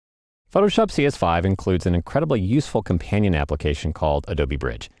Photoshop CS5 includes an incredibly useful companion application called Adobe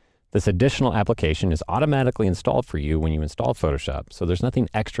Bridge. This additional application is automatically installed for you when you install Photoshop, so there's nothing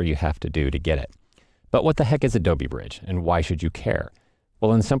extra you have to do to get it. But what the heck is Adobe Bridge, and why should you care?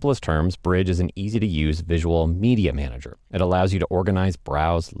 Well, in simplest terms, Bridge is an easy-to-use visual media manager. It allows you to organize,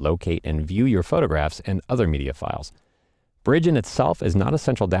 browse, locate, and view your photographs and other media files. Bridge in itself is not a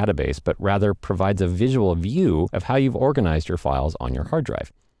central database, but rather provides a visual view of how you've organized your files on your hard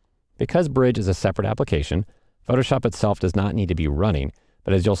drive. Because Bridge is a separate application, Photoshop itself does not need to be running,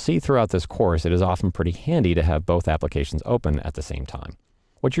 but as you'll see throughout this course, it is often pretty handy to have both applications open at the same time.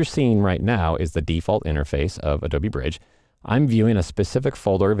 What you're seeing right now is the default interface of Adobe Bridge. I'm viewing a specific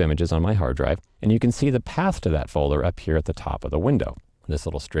folder of images on my hard drive, and you can see the path to that folder up here at the top of the window, this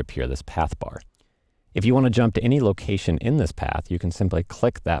little strip here, this path bar. If you want to jump to any location in this path, you can simply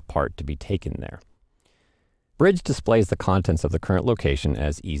click that part to be taken there. Bridge displays the contents of the current location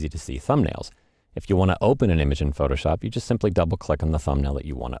as easy-to-see thumbnails. If you want to open an image in Photoshop, you just simply double-click on the thumbnail that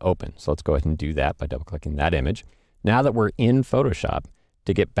you want to open. So let's go ahead and do that by double-clicking that image. Now that we're in Photoshop,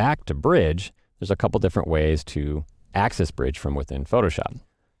 to get back to Bridge, there's a couple different ways to access Bridge from within Photoshop.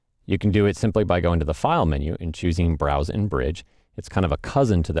 You can do it simply by going to the File menu and choosing Browse in Bridge. It's kind of a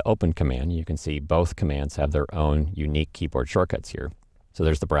cousin to the Open command. You can see both commands have their own unique keyboard shortcuts here. So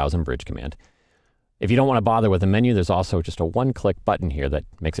there's the Browse in Bridge command. If you don't want to bother with a menu, there's also just a one-click button here that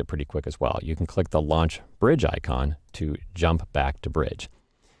makes it pretty quick as well. You can click the Launch Bridge icon to jump back to Bridge.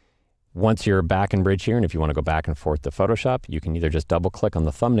 Once you're back in Bridge here, and if you want to go back and forth to Photoshop, you can either just double-click on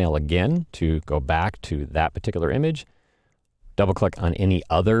the thumbnail again to go back to that particular image, double-click on any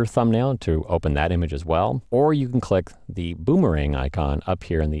other thumbnail to open that image as well, or you can click the boomerang icon up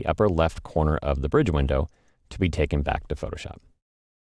here in the upper left corner of the Bridge window to be taken back to Photoshop.